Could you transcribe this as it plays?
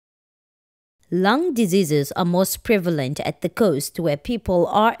Lung diseases are most prevalent at the coast, where people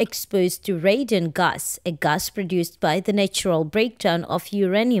are exposed to radon gas, a gas produced by the natural breakdown of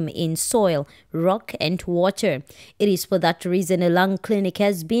uranium in soil, rock and water. It is for that reason a lung clinic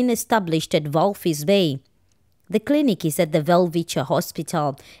has been established at Walvis Bay. The clinic is at the Welwitschia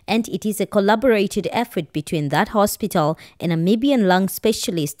Hospital, and it is a collaborated effort between that hospital and a Namibian lung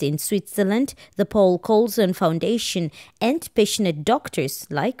specialist in Switzerland, the Paul Colson Foundation, and passionate doctors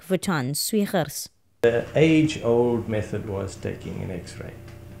like Vertan Swiegers. The age-old method was taking an X-ray,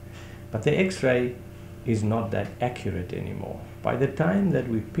 but the X-ray is not that accurate anymore. By the time that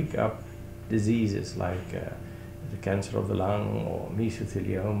we pick up diseases like the cancer of the lung or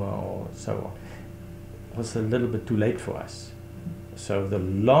mesothelioma or so on, was a little bit too late for us. So the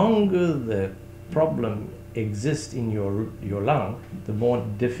longer the problem exists in your lung, the more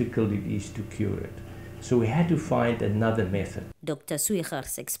difficult it is to cure it. So we had to find another method. Dr.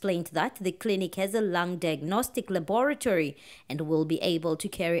 Swiegers explained that the clinic has a lung diagnostic laboratory and will be able to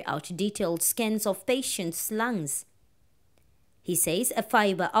carry out detailed scans of patients' lungs. He says a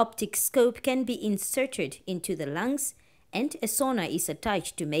fiber optic scope can be inserted into the lungs and a sonar is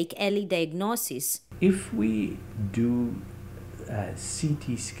attached to make early diagnosis. If we do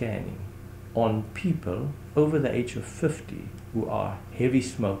CT scanning on people over the age of 50 who are heavy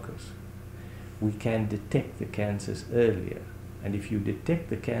smokers, we can detect the cancers earlier. And if you detect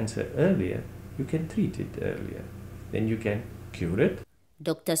the cancer earlier, you can treat it earlier. Then you can cure it.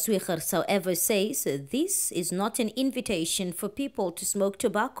 Dr. Swiegers, however, says this is not an invitation for people to smoke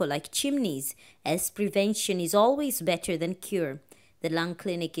tobacco like chimneys, as prevention is always better than cure. The lung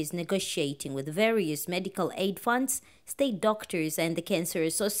clinic is negotiating with various medical aid funds, state doctors and the Cancer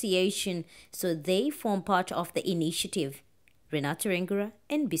Association, so they form part of the initiative. Renata Rengura,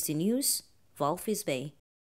 NBC News, Walvis Bay.